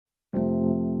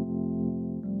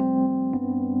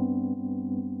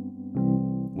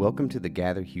Welcome to the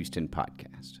Gather Houston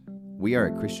podcast. We are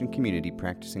a Christian community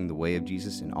practicing the way of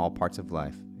Jesus in all parts of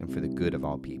life and for the good of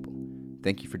all people.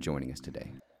 Thank you for joining us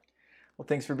today. Well,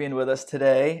 thanks for being with us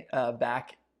today,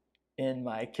 back in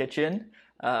my kitchen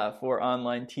for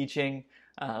online teaching.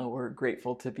 We're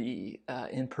grateful to be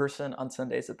in person on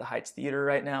Sundays at the Heights Theater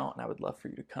right now, and I would love for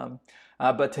you to come.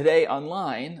 But today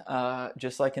online,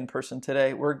 just like in person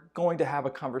today, we're going to have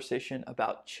a conversation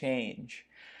about change.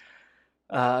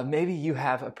 Maybe you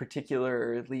have a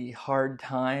particularly hard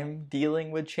time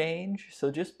dealing with change, so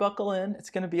just buckle in. It's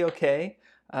going to be okay.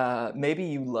 Maybe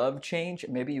you love change,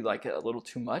 maybe you like it a little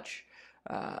too much.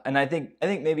 And I think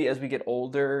maybe as we get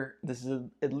older, this is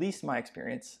at least my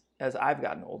experience as I've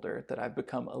gotten older, that I've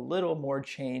become a little more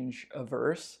change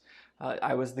averse.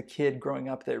 I was the kid growing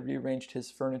up that rearranged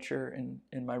his furniture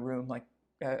in my room like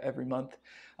every month.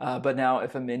 But now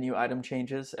if a menu item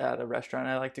changes at a restaurant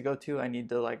I like to go to, I need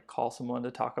to like call someone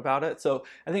to talk about it. So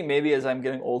I think maybe as I'm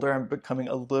getting older, I'm becoming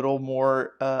a little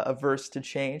more averse to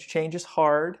change. Change is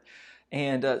hard.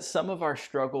 And some of our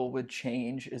struggle with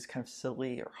change is kind of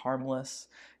silly or harmless.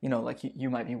 You know, like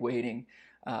you might be waiting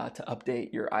to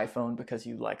update your iPhone because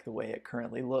you like the way it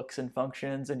currently looks and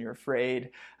functions, and you're afraid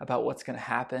about what's going to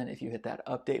happen if you hit that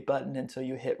update button. And so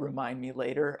you hit remind me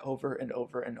later over and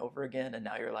over and over again, and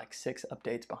now you're like 6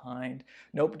 updates behind.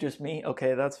 Nope, just me.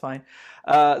 Okay, that's fine.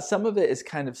 Some of it is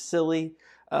kind of silly.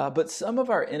 But some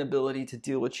of our inability to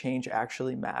deal with change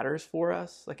actually matters for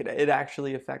us. Like it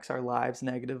actually affects our lives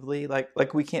negatively.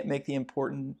 Like we can't make the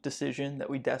important decision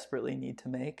that we desperately need to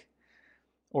make,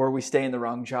 or we stay in the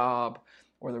wrong job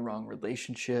or the wrong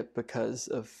relationship because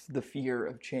of the fear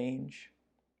of change,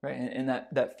 right? And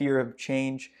that fear of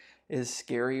change is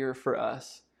scarier for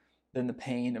us than the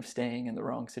pain of staying in the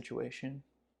wrong situation.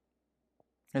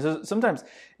 And so sometimes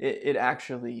it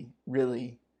actually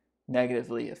really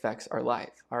negatively affects our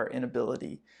life, our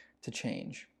inability to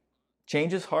change.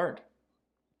 Change is hard,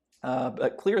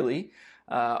 but clearly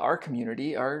our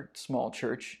community, our small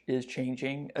church is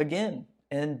changing again.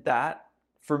 And that,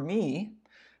 for me,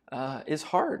 is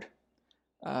hard.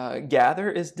 Gather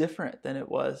is different than it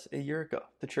was a year ago.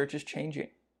 The church is changing.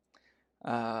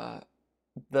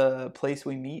 The place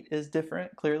we meet is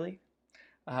different, clearly.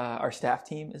 Our staff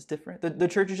team is different. The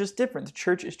church is just different. The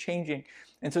church is changing.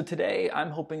 And so today, I'm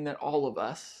hoping that all of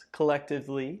us,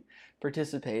 collectively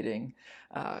participating,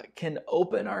 can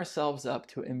open ourselves up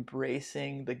to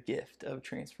embracing the gift of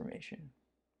transformation,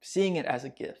 seeing it as a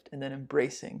gift, and then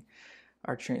embracing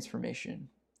our transformation.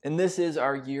 And this is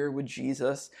our year with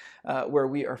Jesus, where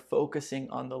we are focusing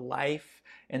on the life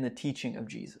and the teaching of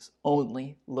Jesus,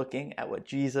 only looking at what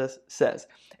Jesus says.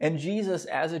 And Jesus,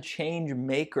 as a change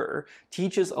maker,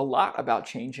 teaches a lot about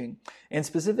changing. And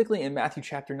specifically in Matthew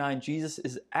chapter 9, Jesus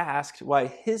is asked why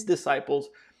his disciples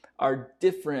are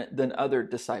different than other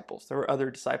disciples. There were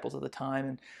other disciples at the time,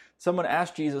 and someone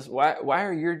asked Jesus, why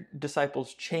are your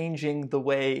disciples changing the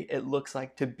way it looks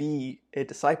like to be a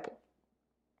disciple?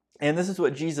 And this is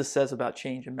what Jesus says about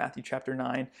change in Matthew chapter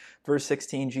 9, verse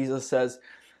 16. Jesus says,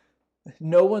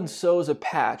 "No one sews a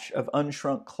patch of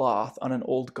unshrunk cloth on an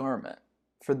old garment,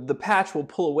 for the patch will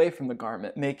pull away from the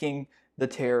garment, making the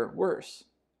tear worse."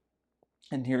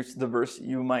 And here's the verse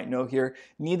you might know here.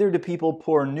 "Neither do people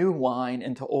pour new wine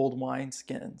into old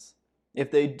wineskins. If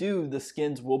they do, the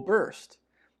skins will burst.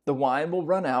 The wine will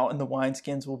run out and the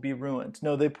wineskins will be ruined.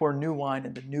 No, they pour new wine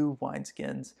into new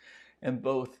wineskins, and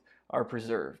both are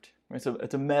preserved."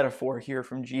 It's a metaphor here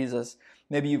from Jesus.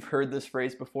 Maybe you've heard this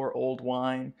phrase before, old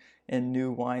wine and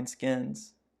new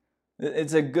wineskins.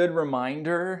 It's a good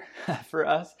reminder for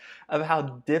us of how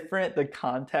different the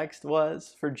context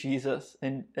was for Jesus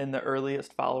and the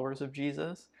earliest followers of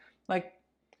Jesus. Like,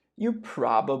 you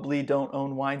probably don't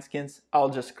own wineskins.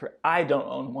 I don't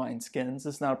own wineskins.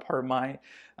 It's not a part of my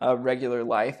regular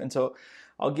life. And so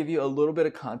I'll give you a little bit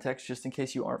of context just in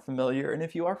case you aren't familiar. And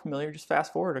if you are familiar, just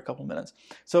fast forward a couple minutes.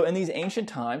 So in these ancient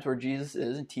times where Jesus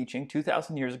is teaching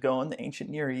 2,000 years ago in the ancient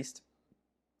Near East,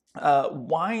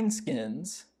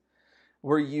 wineskins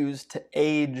were used to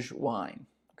age wine.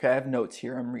 Okay, I have notes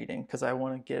here I'm reading because I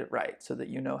want to get it right so that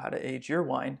you know how to age your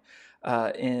wine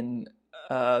in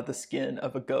the skin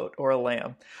of a goat or a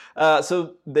lamb.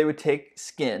 So they would take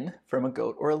skin from a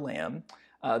goat or a lamb.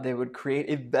 They would create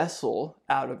a vessel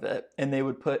out of it, and they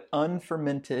would put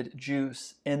unfermented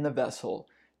juice in the vessel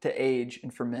to age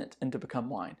and ferment and to become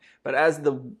wine. But as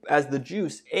the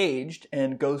juice aged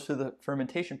and goes through the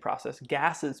fermentation process,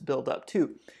 gases build up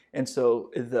too. And so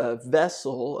the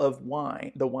vessel of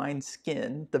wine, the wine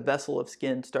skin, the vessel of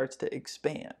skin starts to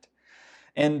expand.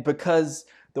 And because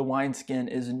the wineskin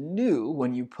is new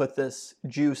when you put this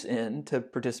juice in to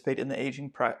participate in the aging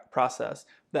process,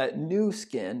 that new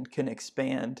skin can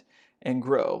expand and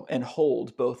grow and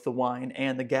hold both the wine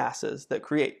and the gases that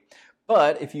create.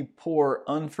 But if you pour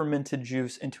unfermented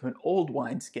juice into an old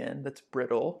wineskin that's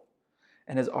brittle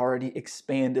and has already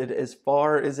expanded as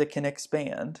far as it can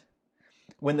expand,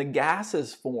 when the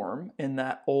gases form in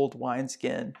that old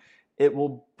wineskin, it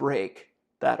will break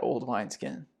that old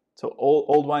wineskin. So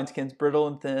old wineskin's brittle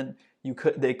and thin,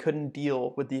 they couldn't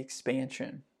deal with the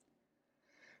expansion.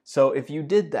 So if you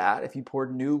did that, if you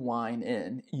poured new wine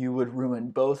in, you would ruin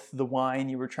both the wine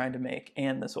you were trying to make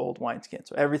and this old wineskin.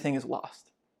 So everything is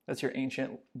lost. That's your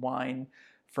ancient wine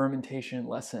fermentation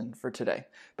lesson for today.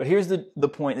 But here's the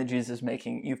point that Jesus is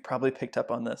making. You've probably picked up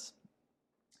on this.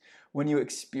 When you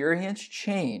experience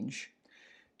change,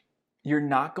 you're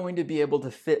not going to be able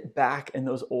to fit back in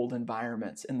those old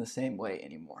environments in the same way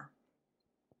anymore.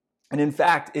 And in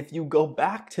fact, if you go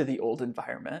back to the old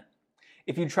environment,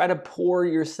 if you try to pour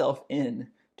yourself in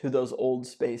to those old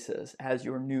spaces as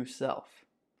your new self,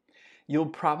 you'll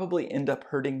probably end up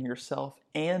hurting yourself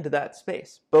and that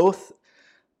space. Both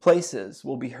places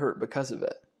will be hurt because of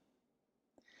it.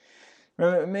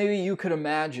 Maybe you could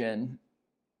imagine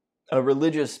a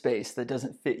religious space that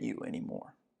doesn't fit you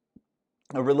anymore,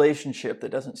 a relationship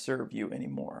that doesn't serve you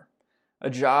anymore, a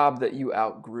job that you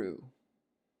outgrew.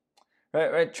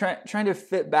 Right? Trying to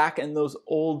fit back in those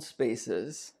old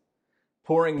spaces,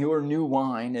 pouring your new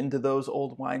wine into those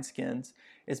old wineskins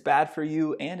is bad for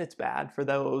you and it's bad for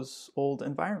those old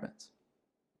environments.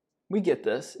 We get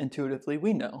this intuitively,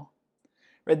 we know.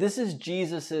 Right? This is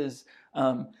Jesus's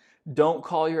don't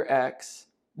call your ex,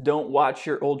 don't watch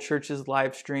your old church's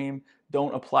live stream,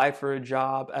 don't apply for a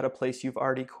job at a place you've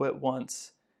already quit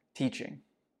once teaching.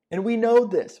 And we know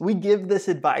this. We give this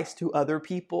advice to other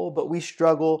people, but we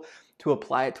struggle to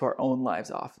apply it to our own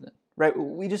lives often, right?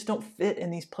 We just don't fit in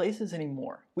these places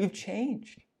anymore. We've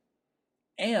changed.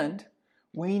 And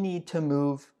we need to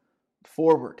move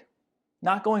forward,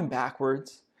 not going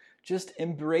backwards, just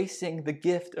embracing the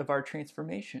gift of our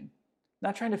transformation.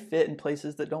 Not trying to fit in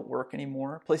places that don't work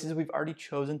anymore, places we've already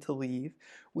chosen to leave.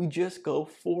 We just go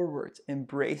forwards,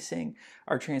 embracing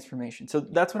our transformation. So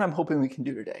that's what I'm hoping we can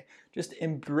do today. Just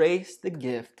embrace the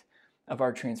gift of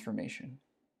our transformation.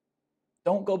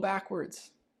 Don't go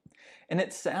backwards. And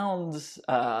it sounds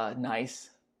nice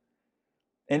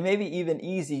and maybe even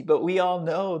easy, but we all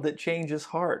know that change is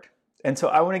hard. And so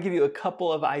I want to give you a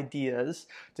couple of ideas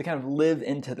to kind of live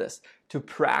into this, to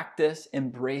practice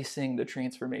embracing the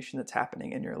transformation that's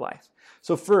happening in your life.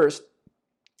 So first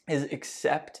is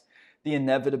accept the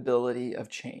inevitability of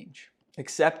change.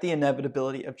 Accept the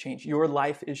inevitability of change. Your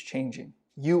life is changing.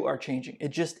 You are changing. It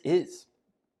just is.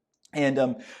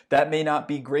 And that may not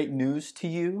be great news to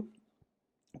you,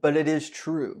 but it is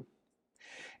true.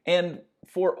 And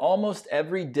for almost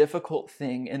every difficult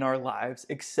thing in our lives,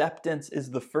 acceptance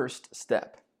is the first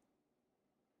step.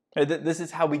 This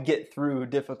is how we get through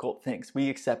difficult things. We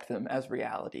accept them as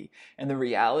reality. And the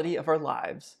reality of our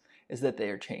lives is that they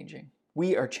are changing.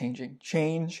 We are changing.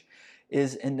 Change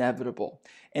is inevitable.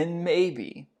 And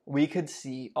maybe we could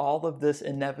see all of this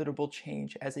inevitable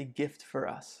change as a gift for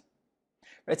us.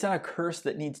 It's not a curse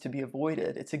that needs to be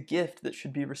avoided. It's a gift that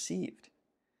should be received.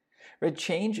 Right?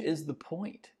 Change is the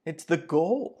point. It's the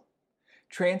goal.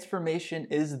 Transformation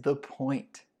is the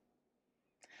point.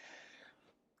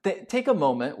 Take a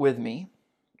moment with me,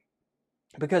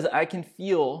 because I can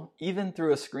feel, even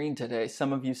through a screen today,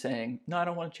 some of you saying, no, I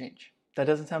don't want to change. That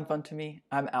doesn't sound fun to me.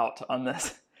 I'm out on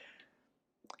this.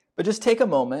 But just take a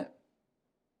moment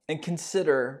and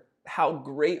consider how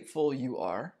grateful you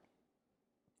are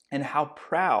and how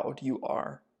proud you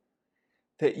are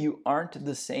that you aren't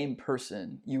the same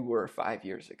person you were 5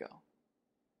 years ago.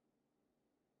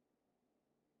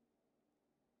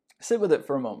 Sit with it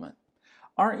for a moment.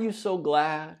 Aren't you so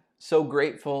glad, so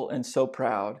grateful, and so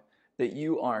proud that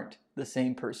you aren't the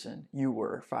same person you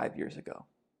were 5 years ago?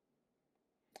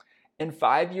 And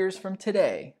 5 years from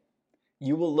today,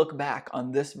 you will look back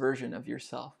on this version of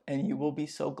yourself and you will be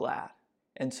so glad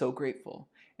and so grateful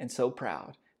and so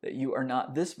proud that you are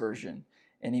not this version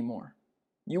anymore.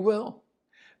 You will,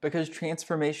 because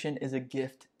transformation is a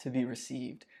gift to be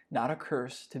received, not a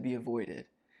curse to be avoided.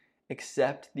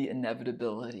 Accept the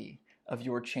inevitability of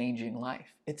your changing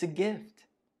life. It's a gift.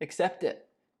 Accept it.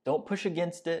 Don't push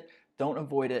against it. Don't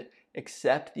avoid it.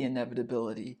 Accept the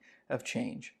inevitability of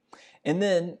change. And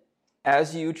then,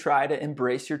 as you try to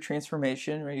embrace your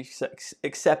transformation, or you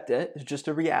accept it, it's just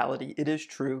a reality, it is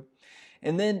true.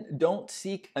 And then don't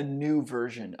seek a new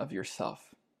version of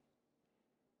yourself.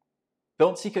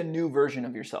 Don't seek a new version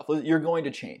of yourself. You're going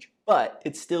to change, but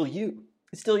it's still you.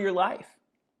 It's still your life.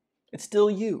 It's still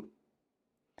you.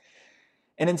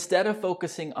 And instead of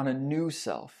focusing on a new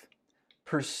self,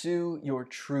 pursue your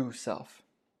true self.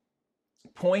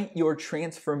 Point your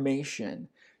transformation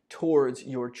towards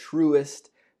your truest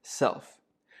self.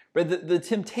 But the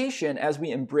temptation as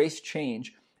we embrace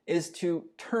change is to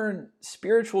turn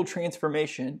spiritual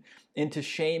transformation into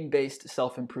shame-based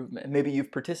self-improvement. And maybe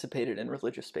you've participated in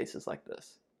religious spaces like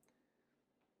this.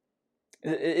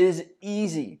 It is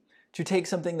easy to take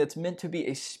something that's meant to be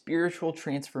a spiritual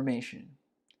transformation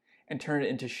and turn it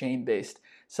into shame-based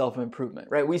self-improvement,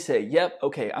 right? We say, yep,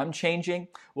 okay, I'm changing.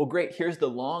 Well, great, here's the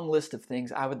long list of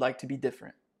things I would like to be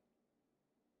different.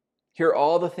 Here are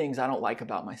all the things I don't like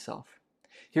about myself.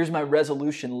 Here's my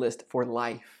resolution list for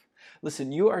life.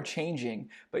 Listen, you are changing,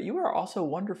 but you are also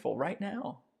wonderful right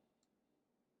now.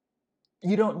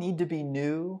 You don't need to be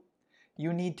new.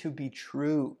 You need to be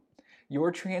true.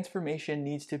 Your transformation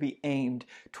needs to be aimed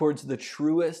towards the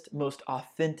truest, most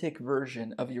authentic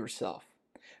version of yourself.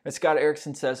 As Scott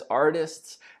Erickson says,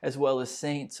 artists as well as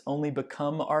saints only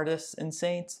become artists and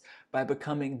saints by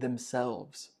becoming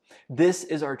themselves. This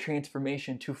is our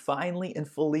transformation to finally and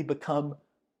fully become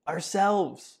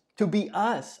ourselves, to be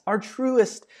us, our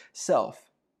truest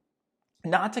self.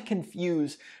 Not to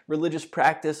confuse religious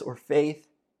practice or faith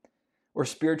or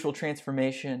spiritual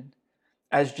transformation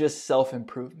as just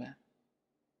self-improvement.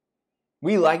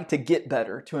 We like to get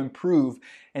better, to improve,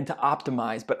 and to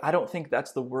optimize, but I don't think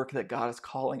that's the work that God is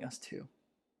calling us to.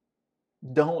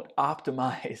 Don't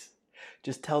optimize.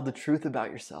 Just tell the truth about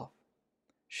yourself.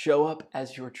 Show up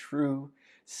as your true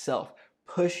self.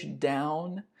 Push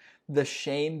down the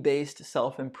shame-based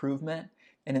self-improvement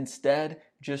and instead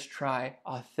just try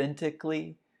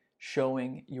authentically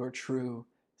showing your true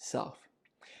self.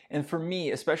 And for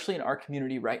me, especially in our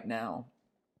community right now,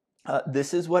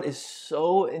 this is what is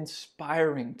so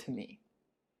inspiring to me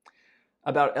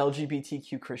about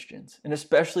LGBTQ Christians, and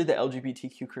especially the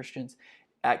LGBTQ Christians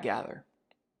at Gather.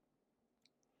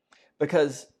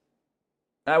 Because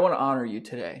I want to honor you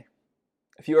today.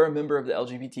 If you are a member of the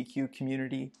LGBTQ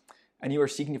community and you are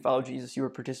seeking to follow Jesus, you are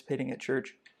participating at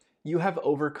church, you have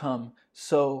overcome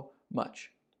so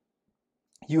much.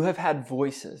 You have had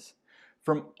voices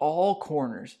from all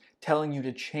corners telling you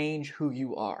to change who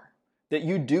you are, that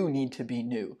you do need to be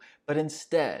new, but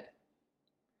instead,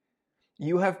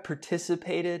 you have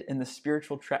participated in the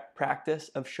spiritual practice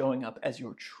of showing up as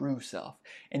your true self.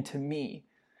 And to me,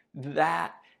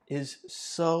 that is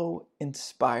so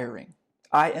inspiring.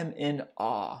 I am in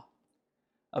awe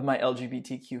of my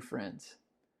LGBTQ friends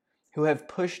who have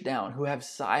pushed down, who have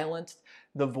silenced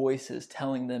the voices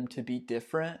telling them to be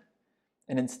different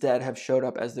and instead have showed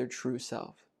up as their true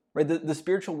self. Right? The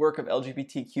spiritual work of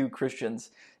LGBTQ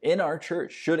Christians in our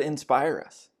church should inspire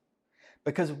us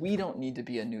because we don't need to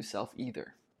be a new self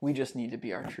either. We just need to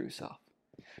be our true self.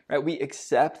 Right? We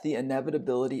accept the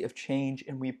inevitability of change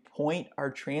and we point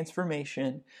our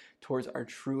transformation towards our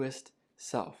truest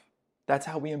self. That's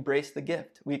how we embrace the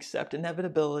gift. We accept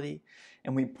inevitability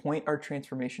and we point our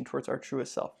transformation towards our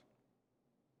truest self.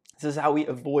 This is how we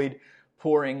avoid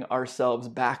pouring ourselves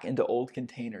back into old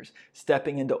containers,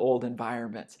 stepping into old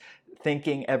environments,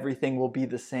 thinking everything will be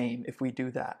the same if we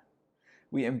do that.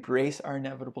 We embrace our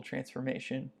inevitable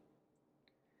transformation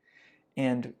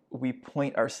and we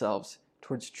point ourselves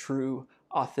towards true,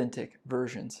 authentic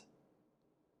versions.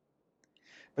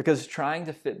 Because trying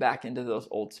to fit back into those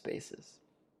old spaces,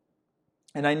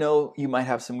 and I know you might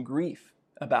have some grief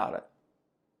about it.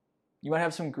 You might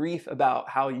have some grief about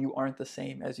how you aren't the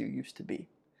same as you used to be.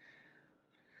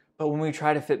 But when we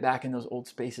try to fit back in those old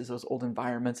spaces, those old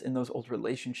environments, in those old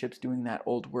relationships, doing that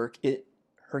old work, it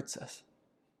hurts us.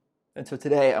 And so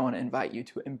today I want to invite you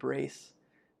to embrace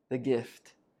the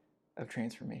gift of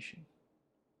transformation.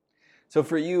 So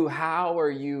for you, how are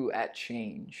you at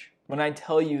change? When I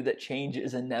tell you that change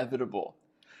is inevitable,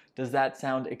 does that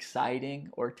sound exciting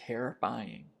or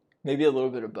terrifying? Maybe a little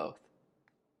bit of both.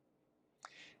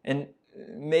 And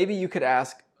maybe you could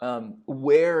ask,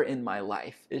 where in my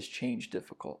life is change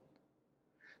difficult?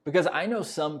 Because I know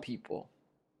some people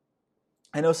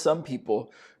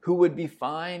who would be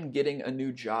fine getting a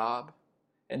new job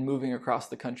and moving across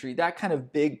the country. That kind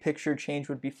of big picture change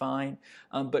would be fine.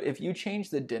 But if you change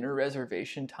the dinner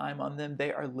reservation time on them,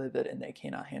 they are livid and they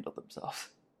cannot handle themselves.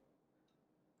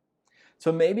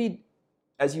 So maybe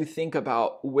as you think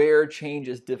about where change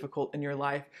is difficult in your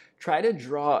life, try to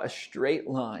draw a straight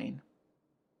line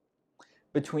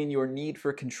between your need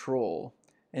for control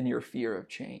and your fear of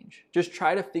change. Just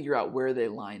try to figure out where they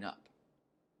line up.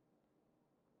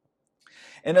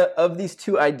 And of these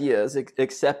two ideas,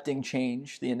 accepting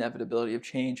change, the inevitability of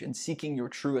change, and seeking your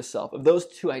truest self, of those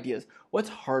two ideas, what's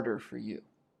harder for you?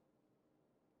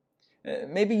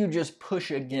 Maybe you just push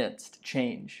against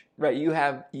change, right? You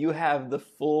have the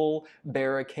full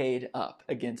barricade up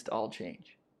against all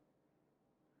change.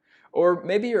 Or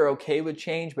maybe you're okay with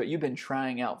change, but you've been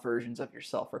trying out versions of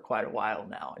yourself for quite a while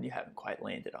now, and you haven't quite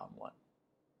landed on one.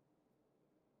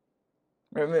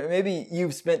 Or maybe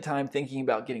you've spent time thinking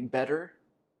about getting better,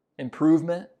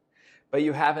 improvement, but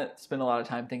you haven't spent a lot of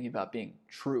time thinking about being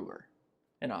truer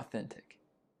and authentic.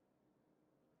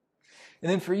 And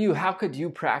then for you, how could you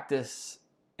practice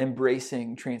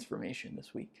embracing transformation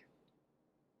this week?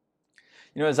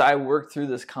 As I worked through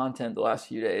this content the last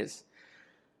few days,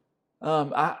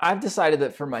 I've decided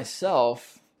that for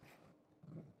myself,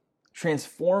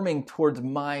 transforming towards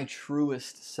my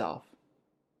truest self,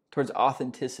 towards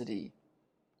authenticity,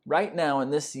 right now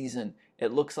in this season,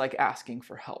 it looks like asking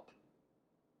for help.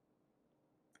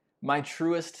 My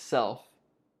truest self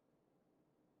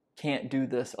can't do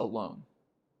this alone.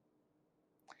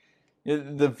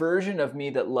 The version of me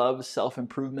that loves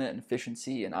self-improvement and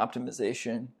efficiency and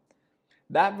optimization,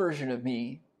 that version of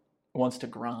me wants to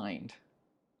grind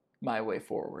my way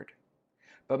forward.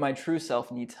 But my true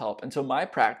self needs help. And so my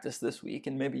practice this week,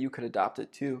 and maybe you could adopt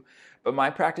it too, but my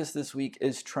practice this week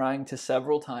is trying to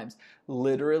several times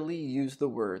literally use the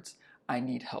words, I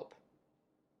need help.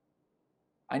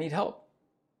 I need help.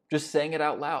 Just saying it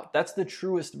out loud. That's the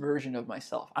truest version of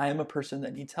myself. I am a person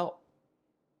that needs help.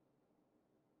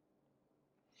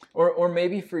 Or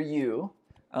maybe for you,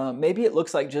 maybe it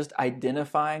looks like just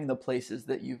identifying the places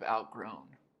that you've outgrown.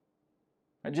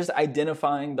 Or just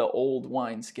identifying the old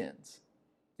wineskins.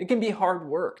 It can be hard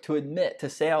work to admit, to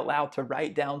say out loud, to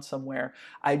write down somewhere,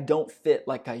 I don't fit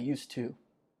like I used to.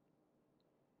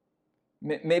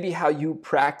 Maybe how you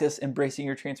practice embracing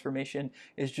your transformation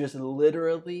is just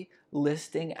literally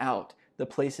listing out the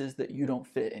places that you don't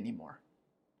fit anymore.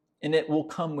 And it will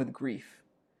come with grief,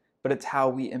 but it's how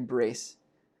we embrace.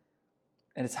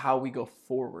 And it's how we go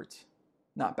forwards,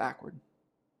 not backward.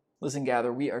 Listen,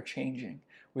 Gather, we are changing.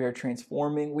 We are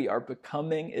transforming. We are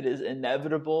becoming. It is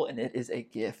inevitable and it is a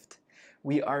gift.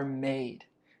 We are made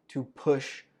to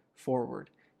push forward,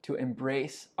 to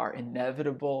embrace our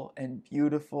inevitable and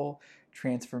beautiful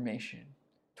transformation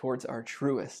towards our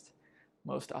truest,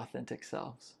 most authentic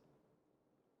selves.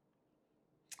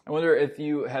 I wonder if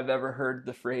you have ever heard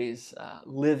the phrase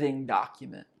living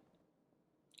document.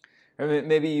 Or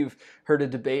maybe you've heard a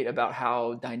debate about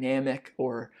how dynamic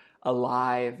or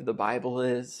alive the Bible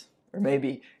is. Or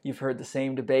maybe you've heard the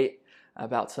same debate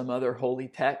about some other holy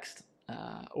text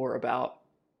or about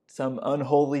some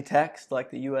unholy text like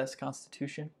the U.S.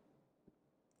 Constitution.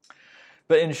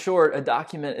 But in short, a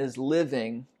document is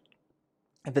living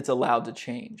if it's allowed to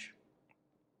change.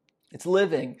 It's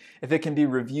living if it can be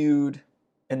reviewed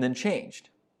and then changed.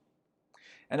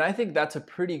 And I think that's a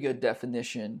pretty good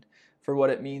definition for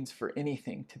what it means for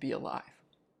anything to be alive.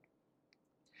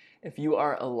 If you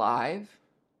are alive,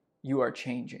 you are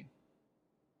changing.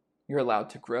 You're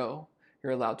allowed to grow.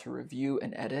 You're allowed to review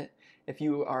and edit. If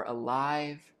you are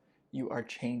alive, you are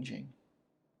changing.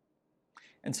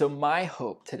 And so my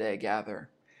hope today, Gather,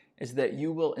 is that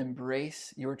you will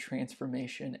embrace your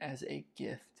transformation as a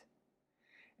gift.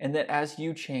 And that as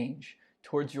you change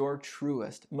towards your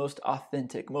truest, most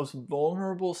authentic, most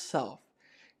vulnerable self,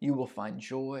 you will find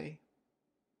joy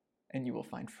and you will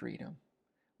find freedom.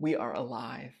 We are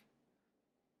alive.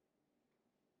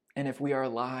 And if we are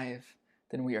alive,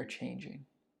 then we are changing.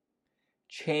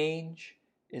 Change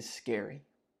is scary,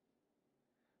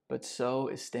 but so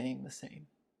is staying the same.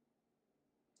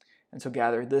 And so,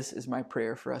 Gather, this is my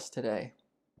prayer for us today.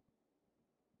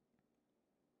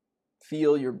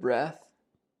 Feel your breath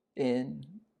in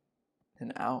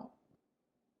and out.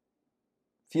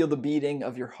 Feel the beating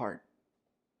of your heart.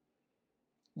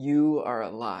 You are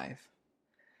alive.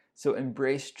 So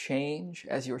embrace change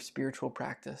as your spiritual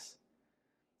practice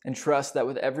and trust that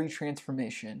with every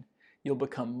transformation, you'll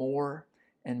become more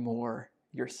and more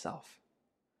yourself.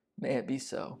 May it be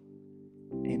so.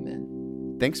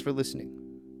 Amen. Thanks for listening.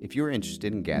 If you're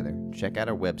interested in Gather, check out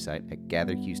our website at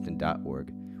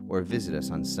gatherhouston.org or visit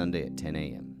us on Sunday at 10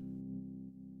 a.m.